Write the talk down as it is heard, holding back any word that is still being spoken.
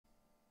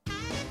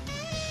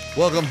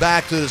Welcome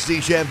back to the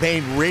Steve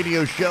Champagne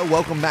Radio Show.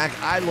 Welcome back,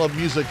 I Love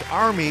Music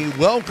Army.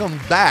 Welcome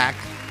back,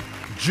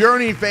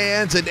 Journey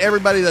fans and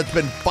everybody that's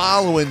been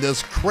following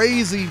this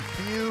crazy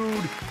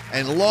feud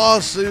and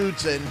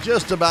lawsuits and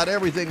just about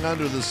everything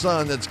under the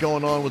sun that's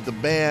going on with the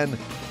band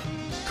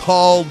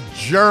called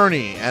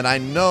Journey. And I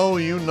know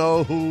you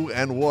know who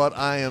and what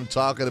I am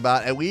talking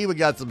about. And we even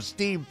got some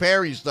Steve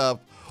Perry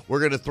stuff we're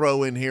going to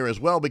throw in here as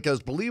well,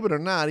 because believe it or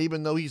not,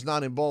 even though he's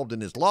not involved in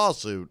this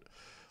lawsuit,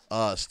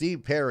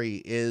 Steve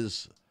Perry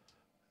is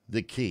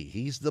the key.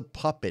 He's the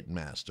puppet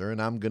master, and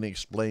I'm going to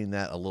explain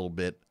that a little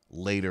bit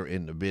later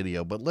in the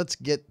video. But let's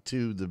get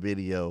to the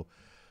video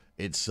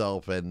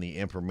itself and the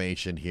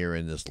information here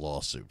in this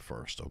lawsuit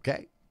first,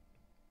 okay?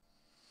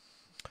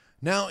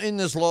 Now, in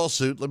this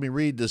lawsuit, let me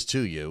read this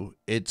to you.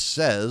 It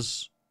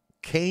says,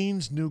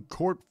 Kane's new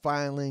court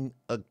filing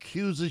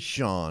accuses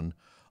Schon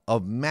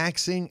of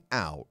maxing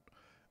out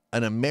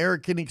an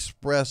American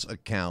Express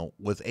account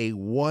with a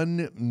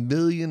 $1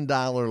 million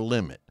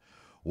limit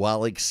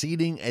while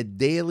exceeding a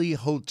daily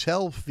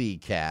hotel fee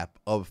cap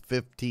of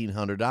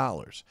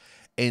 $1,500.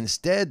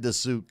 Instead, the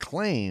suit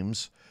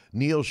claims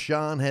Neal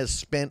Schon has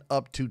spent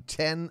up to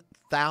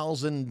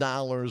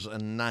 $10,000 a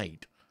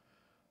night.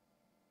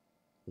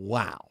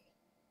 Wow.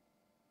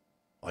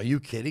 Are you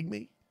kidding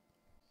me?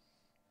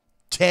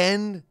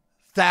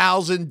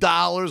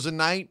 $10,000 a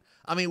night?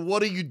 I mean,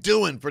 what are you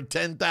doing for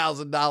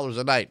 $10,000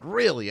 a night?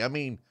 Really? I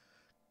mean,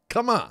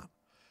 come on.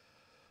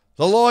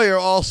 The lawyer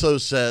also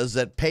says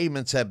that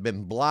payments have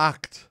been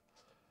blocked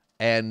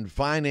and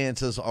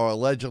finances are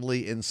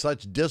allegedly in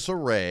such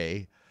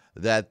disarray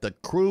that the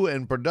crew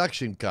and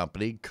production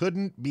company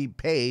couldn't be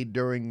paid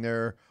during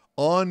their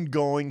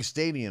ongoing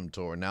stadium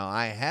tour. Now,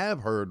 I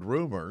have heard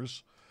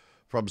rumors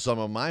from some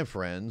of my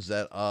friends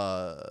that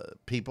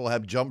people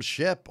have jumped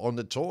ship on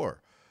the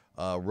tour.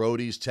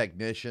 Roadies,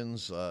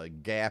 technicians,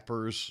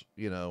 gappers,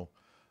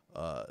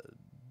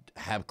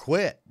 have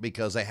quit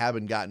because they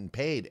haven't gotten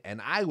paid.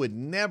 And I would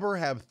never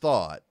have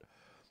thought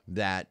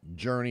that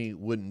Journey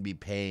wouldn't be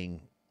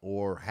paying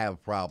or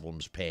have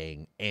problems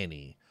paying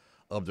any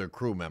of their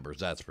crew members,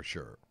 that's for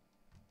sure.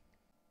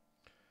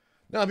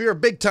 Now, if you're a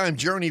big-time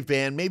Journey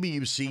fan, maybe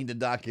you've seen the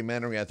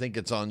documentary, I think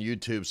it's on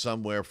YouTube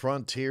somewhere,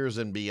 Frontiers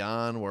and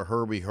Beyond, where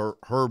Herbie,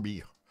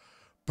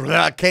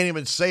 I can't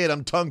even say it,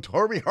 I'm tongue,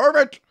 Herbie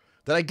Herbert.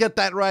 Did I get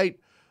that right?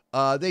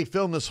 They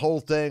filmed this whole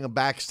thing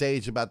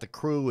backstage about the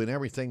crew and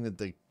everything that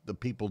the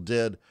people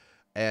did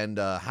and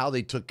how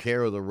they took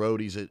care of the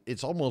roadies.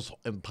 It's almost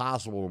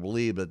impossible to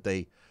believe that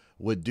they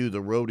would do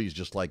the roadies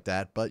just like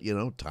that. But,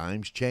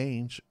 times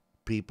change.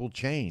 People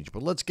change.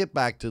 But let's get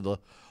back to the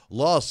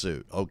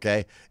lawsuit,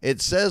 okay?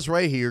 It says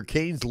right here,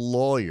 Kane's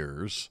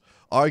lawyers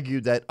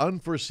argued that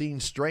unforeseen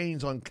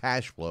strains on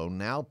cash flow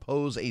now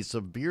pose a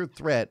severe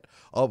threat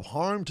of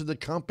harm to the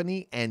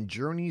company and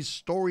Journey's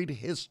storied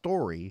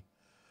history.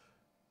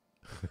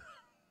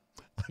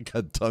 I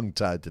got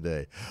tongue-tied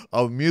today.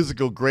 Of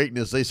musical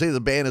greatness. They say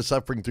the band is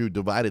suffering through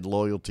divided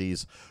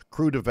loyalties,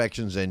 crew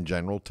defections, and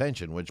general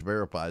tension, which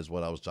verifies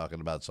what I was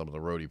talking about. Some of the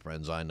roadie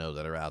friends I know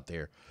that are out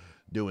there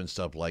doing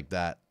stuff like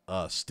that.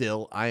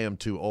 Still, I am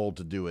too old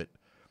to do it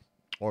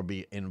or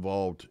be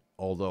involved,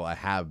 although I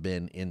have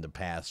been in the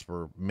past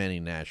for many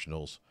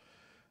nationals.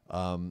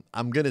 I'm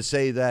going to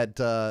say that,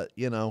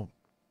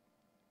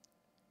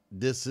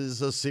 this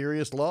is a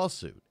serious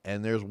lawsuit.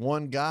 And there's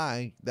one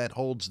guy that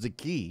holds the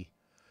key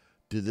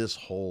to this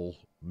whole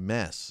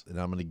mess. And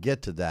I'm going to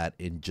get to that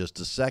in just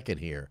a second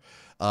here.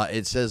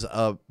 It says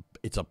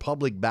it's a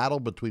public battle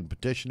between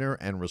petitioner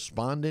and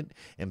respondent,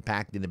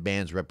 impacting the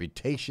band's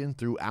reputation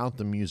throughout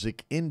the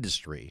music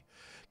industry.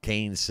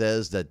 Kane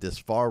says that this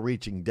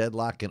far-reaching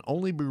deadlock can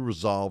only be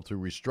resolved through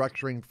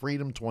restructuring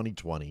Freedom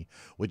 2020,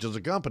 which is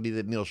a company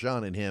that Neal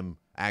Schon and him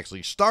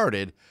actually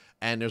started,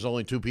 and there's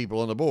only two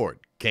people on the board,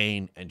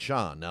 Kane and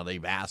Schon. Now,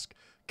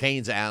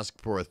 Kane's asked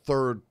for a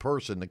third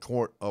person, the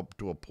court up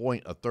to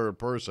appoint a third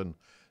person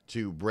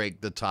to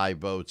break the tie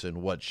votes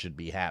and what should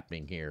be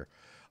happening here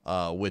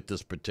with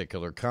this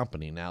particular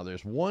company. Now,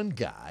 there's one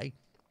guy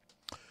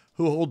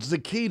who holds the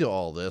key to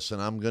all this,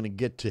 and I'm going to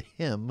get to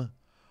him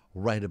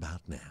right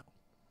about now.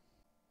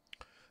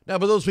 Now,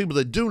 for those people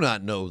that do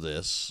not know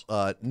this,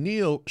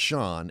 Neal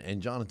Schon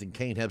and Jonathan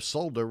Cain have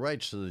sold their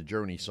rights to the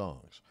Journey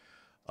songs.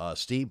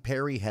 Steve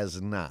Perry has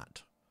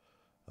not.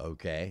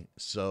 Okay,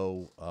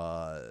 so,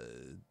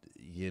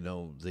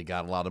 they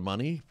got a lot of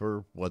money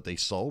for what they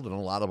sold, and a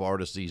lot of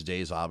artists these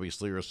days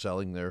obviously are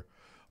selling their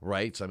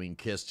rights. I mean,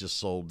 Kiss just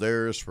sold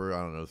theirs for,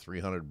 I don't know,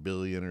 $300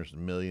 billion or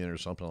million or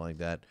something like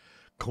that.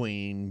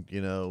 Queen,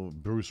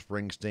 Bruce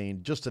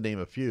Springsteen, just to name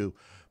a few.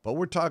 But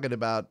we're talking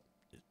about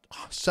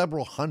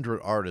several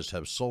hundred artists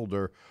have sold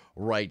their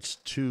rights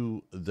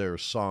to their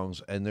songs,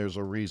 and there's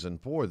a reason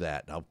for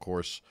that. Now, of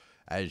course,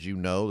 as you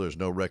know, there's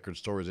no record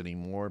stores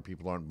anymore.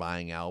 People aren't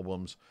buying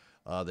albums.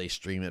 They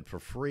stream it for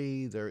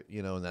free.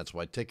 And that's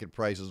why ticket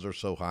prices are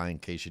so high, in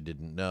case you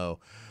didn't know.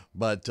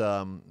 But,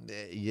 and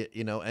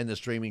the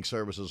streaming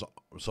services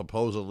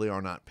supposedly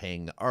are not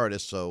paying the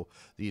artists, so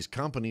these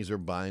companies are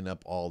buying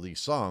up all these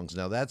songs.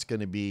 Now, that's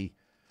going to be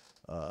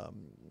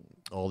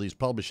all these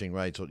publishing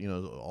rights,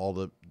 all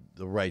the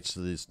rights to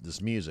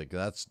this music.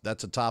 That's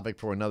a topic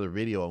for another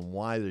video on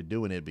why they're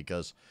doing it,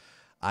 because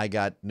I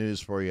got news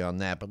for you on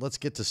that. But let's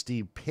get to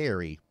Steve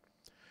Perry.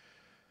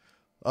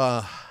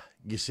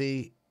 You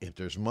see, if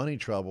there's money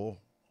trouble,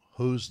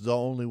 who's the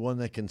only one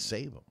that can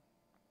save him?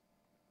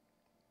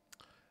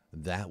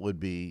 That would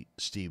be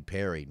Steve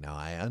Perry. Now,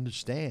 I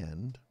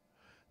understand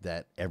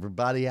that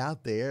everybody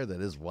out there that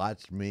has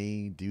watched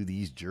me do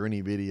these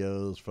Journey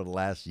videos for the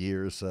last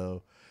year or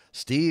so,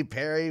 Steve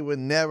Perry would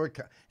never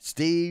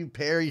Steve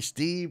Perry's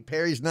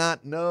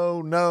not.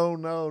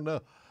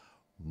 No.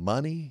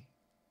 Money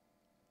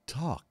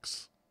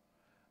talks.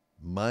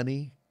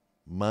 Money.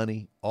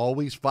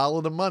 Always follow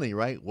the money,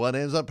 right? What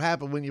ends up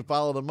happening when you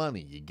follow the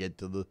money? You get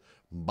to the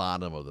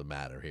bottom of the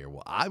matter here.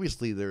 Well,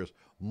 obviously there's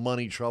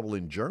money trouble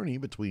in Journey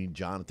between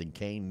Jonathan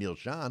Cain, Neal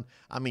Schon.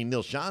 I mean,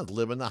 Neal Schon's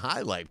living the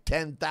high life.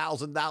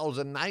 $10,000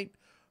 a night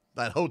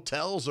at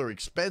hotels or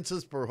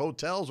expenses for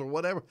hotels or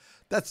whatever.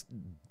 That's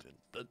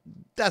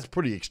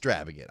pretty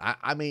extravagant.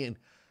 I mean,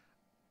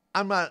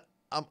 I'm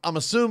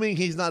assuming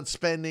he's not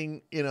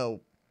spending,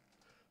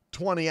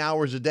 20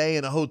 hours a day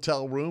in a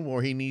hotel room,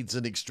 or he needs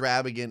an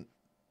extravagant,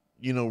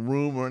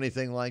 room or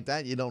anything like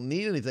that. You don't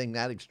need anything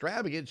that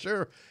extravagant.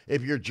 Sure,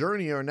 if you're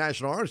Journey or a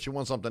national artist, you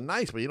want something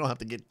nice, but you don't have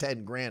to get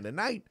 10 grand a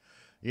night,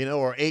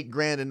 or 8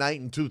 grand a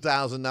night and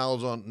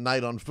 $2,000 a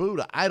night on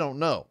food. I don't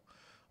know.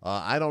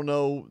 I don't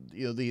know,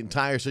 the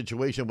entire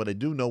situation, but I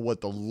do know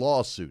what the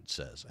lawsuit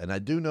says. And I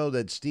do know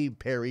that Steve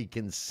Perry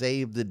can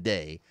save the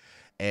day,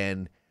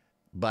 and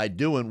by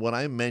doing what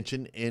I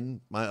mentioned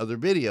in my other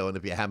video. And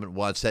if you haven't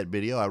watched that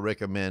video, I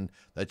recommend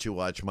that you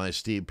watch my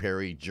Steve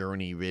Perry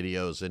Journey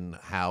videos and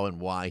how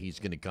and why he's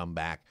going to come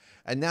back.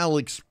 And now I'll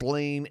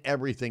explain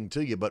everything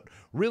to you. But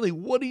really,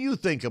 what do you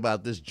think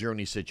about this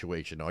Journey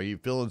situation? Are you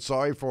feeling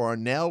sorry for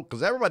Arnell?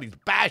 Because everybody's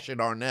bashing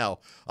Arnell.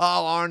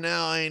 Oh,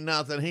 Arnell ain't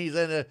nothing. He's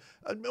in it.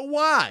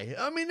 Why?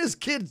 I mean, this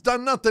kid's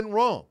done nothing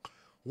wrong.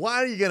 Why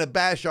are you going to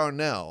bash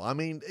Arnell? I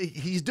mean,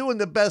 he's doing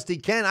the best he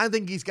can. I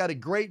think he's got a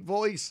great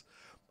voice.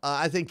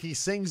 I think he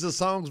sings the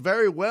songs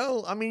very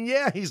well. I mean,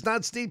 yeah, he's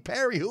not Steve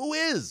Perry. Who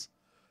is?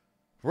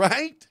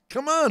 Right?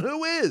 Come on,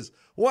 who is?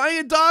 Why are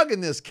you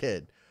dogging this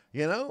kid?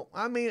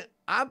 I mean,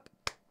 I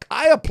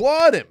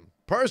applaud him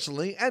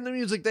personally, and the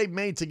music they've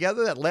made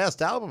together. That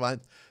last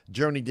album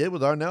Journey did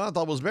with Arnell, I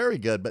thought was very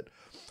good. But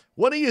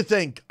what do you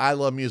think, I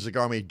Love Music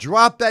Army?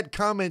 Drop that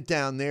comment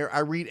down there. I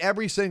read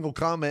every single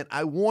comment.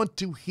 I want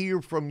to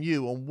hear from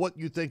you on what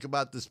you think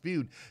about this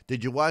feud.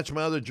 Did you watch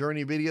my other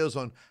Journey videos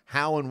on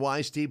how and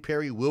why Steve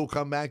Perry will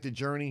come back to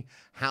Journey,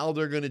 how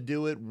they're going to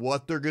do it,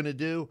 what they're going to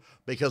do?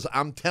 Because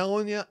I'm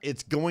telling you,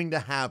 it's going to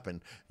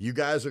happen. You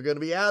guys are going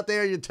to be out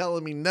there. You're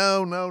telling me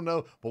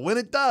no. But when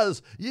it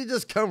does, you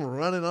just come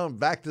running on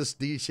back to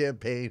Steve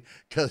Champagne,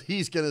 because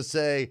he's going to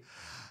say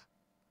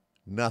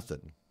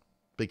nothing.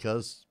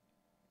 Because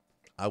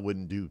I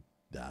wouldn't do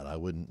that. I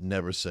wouldn't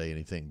never say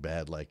anything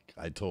bad like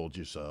I told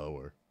you so,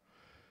 or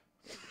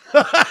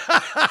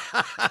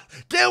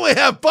can we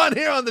have fun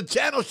here on the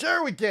channel?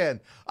 Sure we can.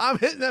 I'm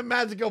hitting that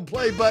magical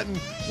play button.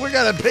 We're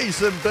going to pay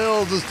some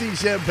bills. The Steve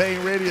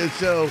Champagne Radio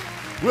Show.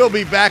 We'll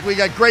be back. We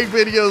got great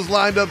videos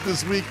lined up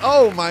this week.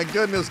 Oh my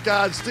goodness,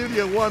 God.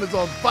 Studio One is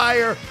on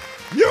fire.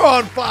 You're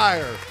on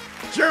fire.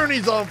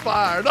 Journey's on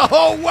fire. The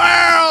whole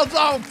world's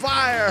on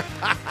fire.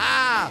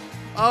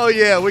 Oh,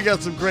 yeah, we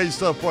got some great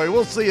stuff for you.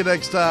 We'll see you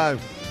next time.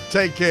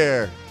 Take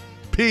care.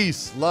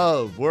 Peace,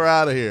 love. We're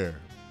out of here.